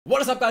What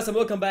is up, guys, and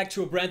welcome back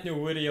to a brand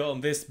new video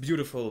on this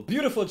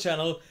beautiful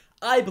channel.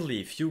 I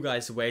believe you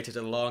guys waited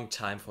a long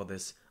time for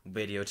this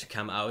video to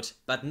come out,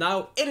 but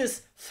now it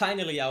is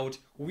finally out.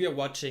 We are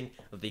watching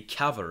the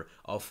cover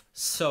of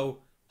So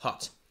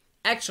Hot.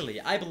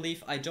 Actually, I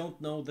believe I don't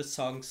know the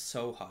song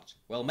So Hot.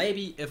 Well,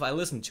 maybe if I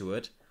listen to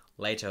it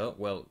later,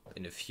 well,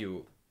 in a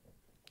few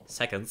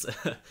seconds,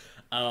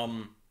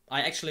 I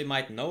actually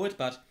might know it,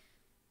 but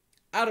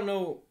I don't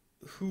know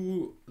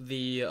who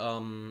the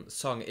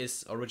song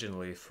is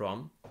originally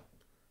from.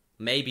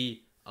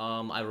 Maybe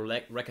I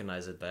will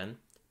recognize it then,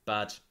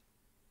 but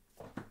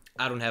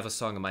I don't have a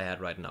song in my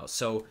head right now.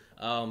 So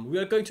we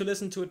are going to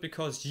listen to it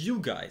because you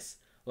guys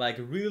like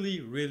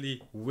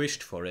really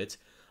wished for it.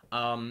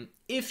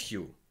 If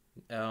you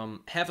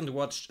haven't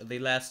watched the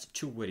last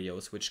two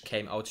videos which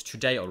came out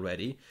today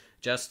already,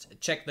 just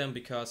check them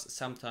because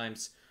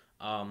sometimes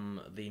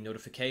the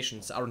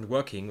notifications aren't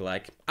working,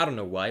 like, I don't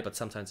know why, but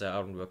sometimes they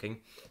aren't working.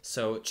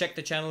 So check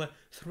the channel,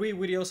 3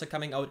 videos are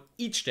coming out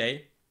each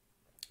day,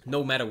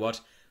 no matter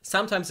what,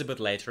 sometimes a bit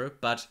later,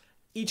 but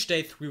each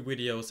day 3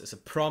 videos is a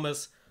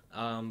promise.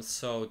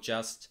 So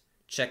just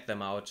check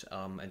them out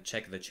and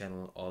check the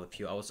channel all a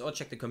few hours, or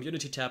check the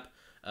community tab.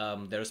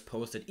 There's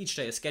posted each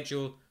day a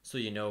schedule, so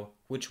you know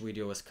which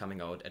video is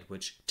coming out at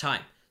which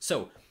time.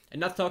 So,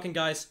 enough talking,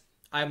 guys.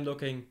 I'm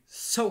looking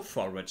so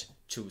forward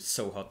to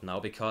So Hot now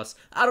because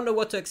I don't know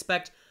what to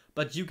expect,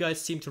 but you guys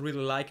seem to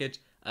really like it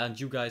and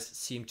you guys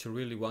seem to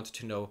really want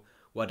to know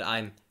what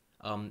I'm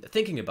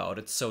thinking about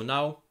it. So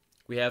now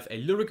we have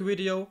a lyric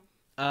video,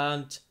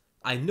 and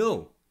I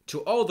know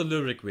to all the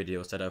lyric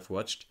videos that I've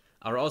watched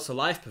are also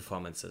live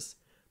performances,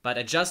 but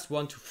I just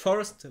want to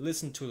first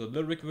listen to the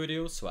lyric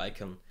video so I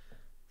can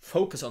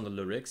focus on the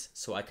lyrics,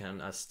 so I can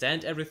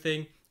understand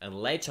everything, and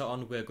later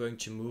on we're going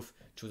to move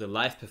to the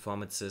live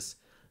performances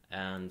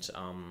and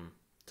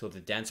to the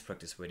dance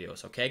practice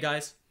videos. Okay,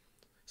 guys?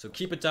 So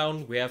keep it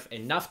down. We have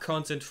enough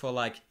content for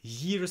like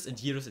years and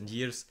years and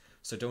years,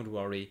 so don't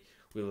worry,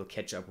 we will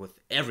catch up with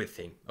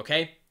everything.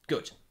 Okay?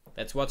 Good.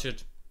 Let's watch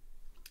it.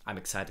 I'm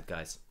excited,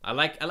 guys. I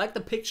like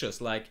the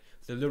pictures like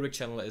the lyric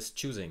channel is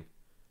choosing.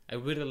 I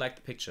really like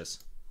the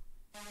pictures.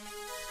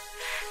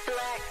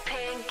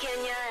 BLACKPINK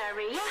in your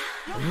area.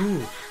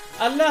 Ooh,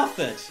 I love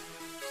that.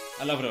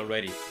 I love it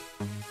already.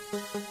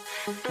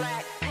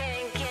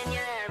 BLACKPINK in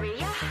your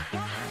area.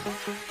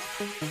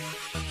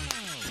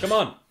 Come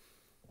on.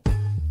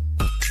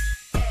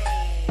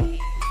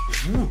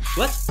 Ooh,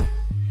 what?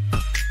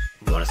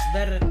 What is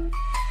that? A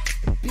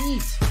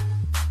beat.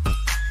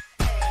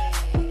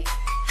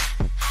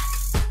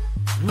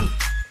 Ooh.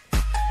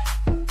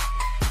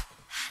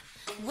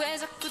 왜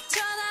자꾸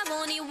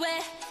쳐다보니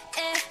왜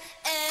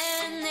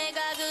내가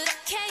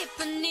그렇게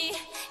예쁘니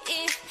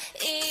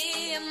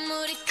이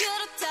아무리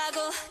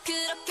그렇다고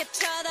그렇게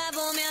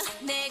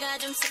쳐다보면 내가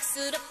좀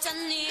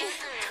쑥스럽잖니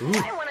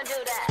Why wanna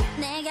do that?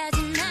 내가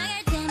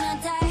지나갈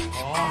때마다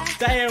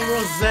Damn,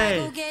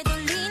 Rosé. 고개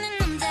돌리는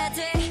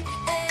남자들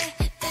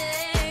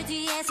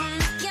뒤에서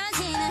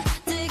느껴지는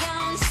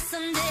뜨거운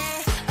시선들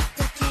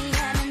어떻게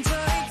하면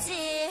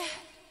좋을지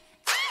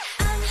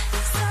I'm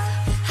so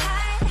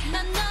high 난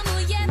너무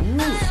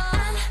예뻐요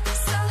I'm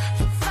so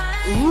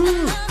fine 난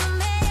너무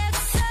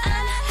매력있어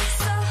I'm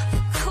so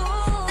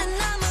cool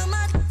난 너무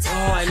멋져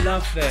Oh, I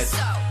love that.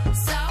 So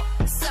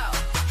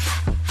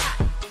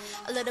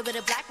a little bit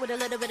of black with a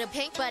little bit of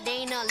pink, but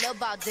ain't nothing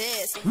about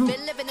this.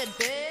 Been living a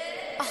bit.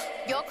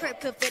 Your crib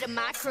could fit in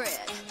my crib.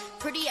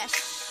 Pretty as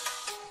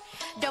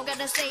don't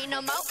gotta say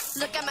no more.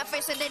 Look at my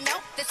face and they know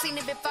they've seen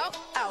it before.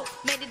 Oh,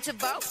 made it to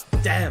vote.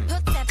 Damn.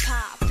 Put that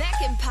pop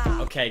back in pop.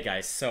 Okay,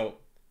 guys, so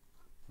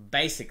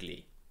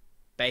basically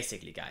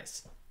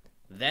guys,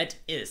 that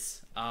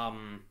is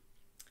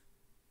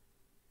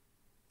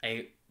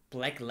a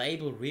Black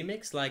Label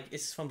remix. Like,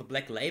 is this from the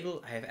Black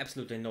Label? I have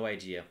absolutely no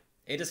idea.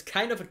 It is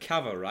kind of a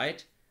cover,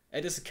 right?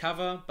 It is a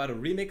cover, but a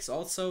remix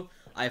also.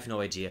 I have no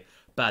idea.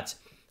 But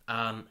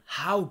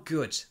how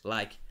good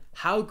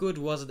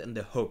was it in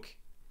the hook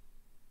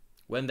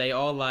when they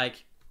all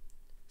like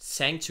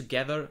sang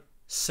together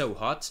So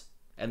Hot,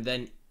 and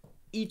then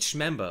each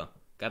member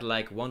got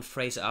like one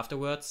phrase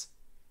afterwards?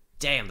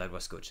 Damn, that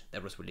was good.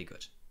 That was really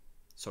good.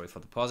 Sorry for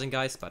the pausing,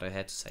 guys, but I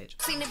had to say it.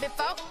 Seen it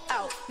before.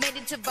 Oh, made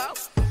it to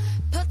vote.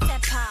 Put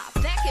that pop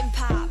back in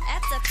pop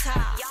at the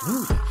top.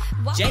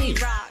 What Jenny.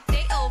 we rock,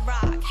 they all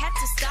rock. Had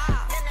to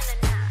stop.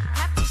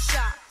 Have to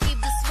shop.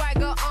 Keep the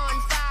swagger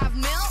on 5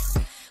 mil.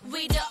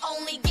 We the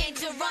only gang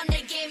to run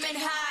the game in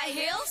high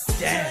heels.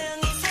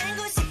 Damn.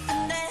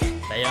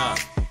 They are.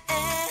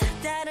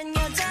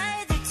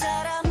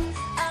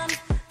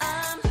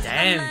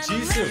 Damn,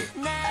 Jisoo.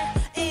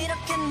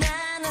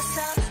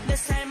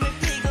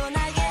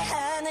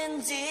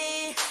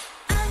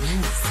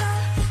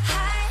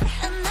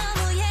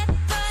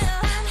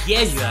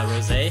 Yeah, you are,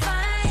 Rosé.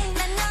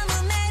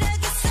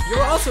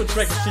 You're also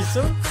attracted,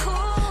 Jisoo.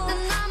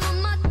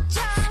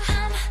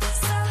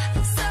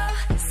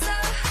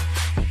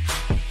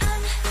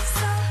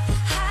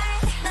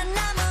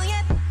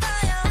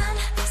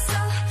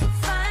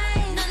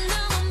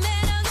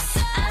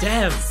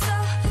 Damn.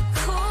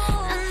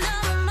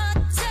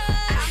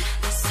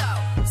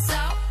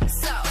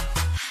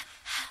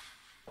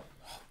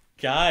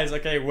 Guys,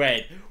 okay,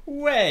 wait,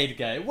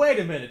 guys, wait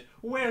a minute.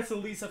 Where's the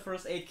Lisa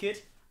first aid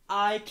kit?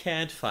 I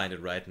can't find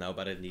it right now,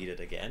 but I need it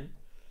again.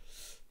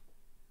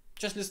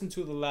 Just listen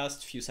to the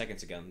last few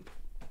seconds again.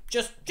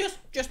 Just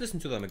listen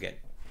to them again.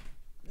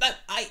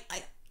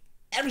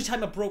 Every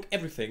time I broke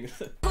everything.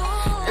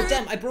 Oh,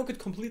 damn, I broke it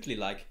completely,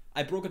 like.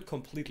 I broke it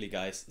completely,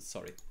 guys.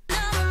 Sorry.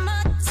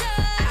 I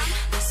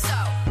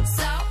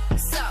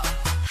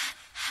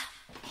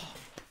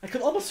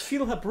could almost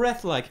feel her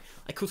breath, like.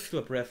 I could feel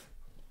her breath.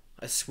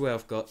 I swear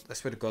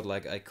to God,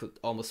 like, I could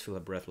almost feel her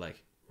breath,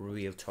 like.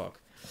 Real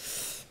talk.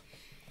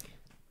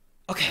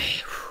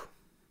 Okay.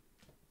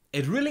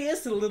 It really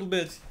is a little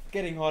bit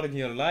getting hot in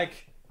here,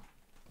 like.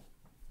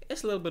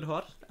 It's a little bit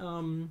hot.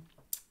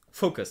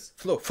 Focus.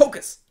 Flo,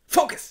 focus!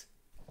 Focus!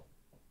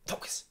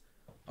 Focus!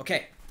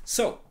 Okay,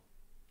 so.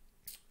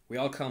 We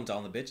all calm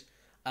down a bit.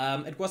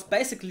 It was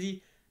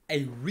basically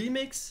a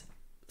remix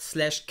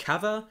 /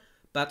 cover,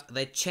 but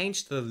they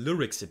changed the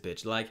lyrics a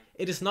bit. Like,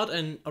 it is not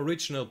an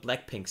original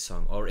BLACKPINK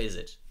song, or is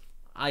it?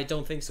 I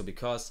don't think so,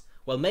 because,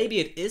 well, maybe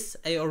it is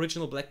a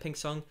original BLACKPINK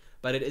song,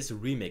 but it is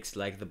remixed,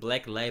 like the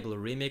Black Label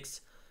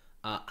remix.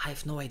 I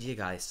have no idea,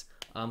 guys.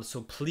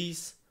 So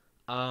please,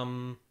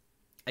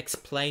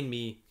 explain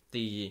me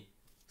the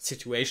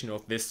situation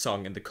of this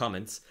song in the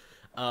comments.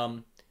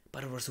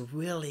 But it was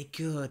really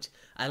good.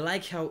 I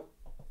like how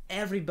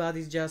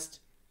everybody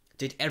just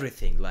did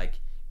everything. Like,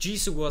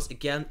 Jisoo was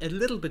again a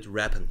little bit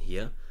rapping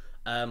here.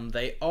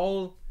 They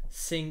all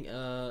sing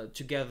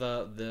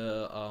together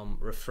the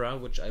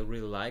refrain, which I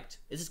really liked.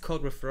 Is it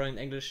called refrain in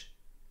English?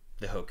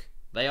 The hook.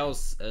 They all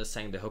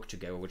sang the hook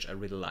together, which I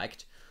really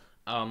liked.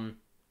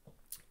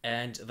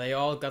 And they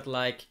all got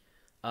like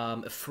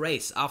a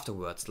phrase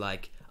afterwards,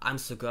 like, I'm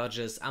so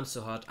gorgeous, I'm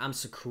so hot, I'm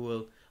so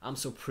cool, I'm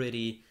so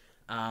pretty.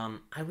 I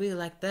really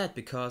like that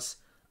because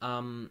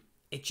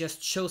it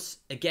just shows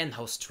again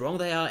how strong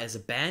they are as a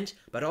band,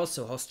 but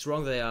also how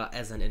strong they are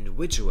as an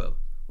individual,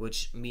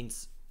 which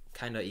means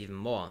kind of even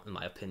more in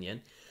my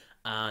opinion.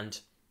 And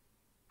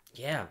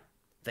yeah,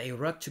 they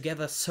worked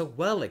together so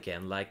well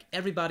again. Like,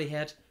 everybody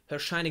had her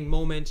shining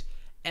moment.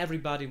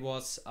 Everybody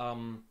was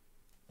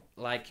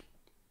like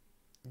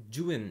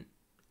doing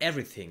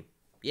everything.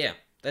 Yeah,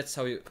 that's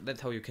how you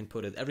can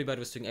put it. Everybody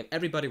was doing.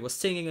 Everybody was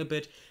singing a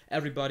bit.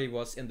 Everybody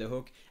was in the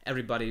hook.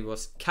 Everybody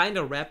was kind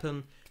of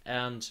rapping,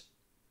 and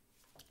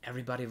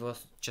everybody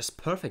was just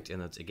perfect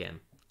in it again.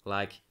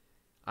 Like,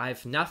 I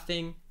have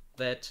nothing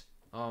that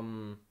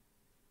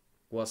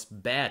was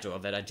bad or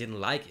that I didn't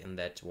like in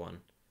that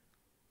one.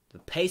 The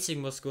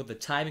pacing was good. The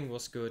timing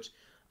was good.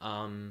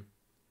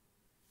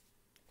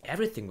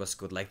 Everything was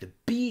good. Like, the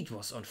beat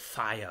was on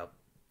fire.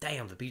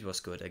 Damn, the beat was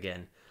good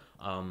again.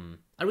 I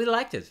really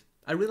liked it.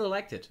 I really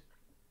liked it.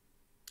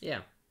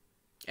 Yeah.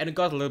 And it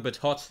got a little bit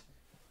hot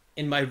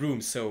in my room,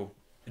 so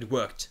it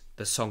worked.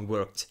 The song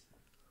worked.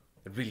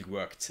 It really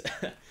worked.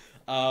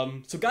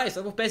 So guys,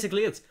 that was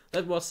basically it.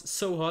 That was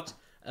so hot.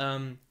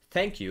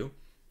 Thank you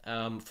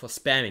for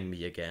spamming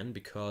me again,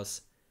 because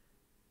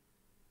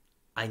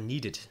I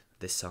needed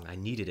this song. I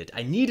needed it.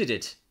 I needed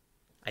it.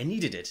 I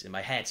needed it in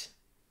my head.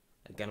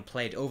 I'm gonna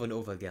play it over and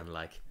over again,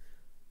 like...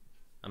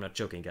 I'm not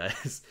joking,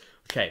 guys.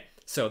 Okay,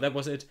 so that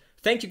was it.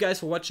 Thank you guys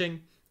for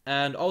watching.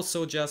 And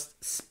also just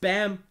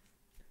spam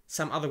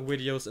some other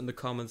videos in the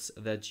comments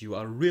that you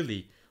are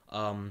really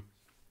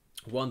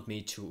want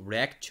me to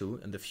react to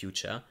in the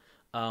future.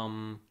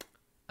 And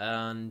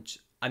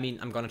I mean,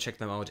 I'm gonna check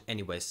them out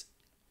anyways.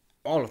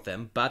 All of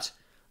them. But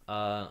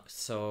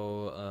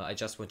I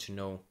just want to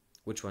know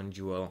which one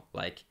you are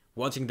like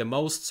wanting the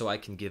most, so I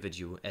can give it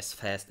you as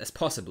fast as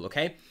possible,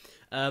 okay?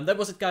 That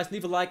was it, guys.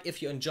 Leave a like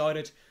if you enjoyed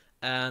it,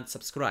 and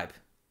subscribe.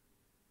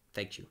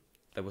 Thank you.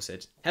 That was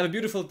it. Have a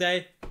beautiful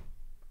day.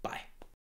 Bye.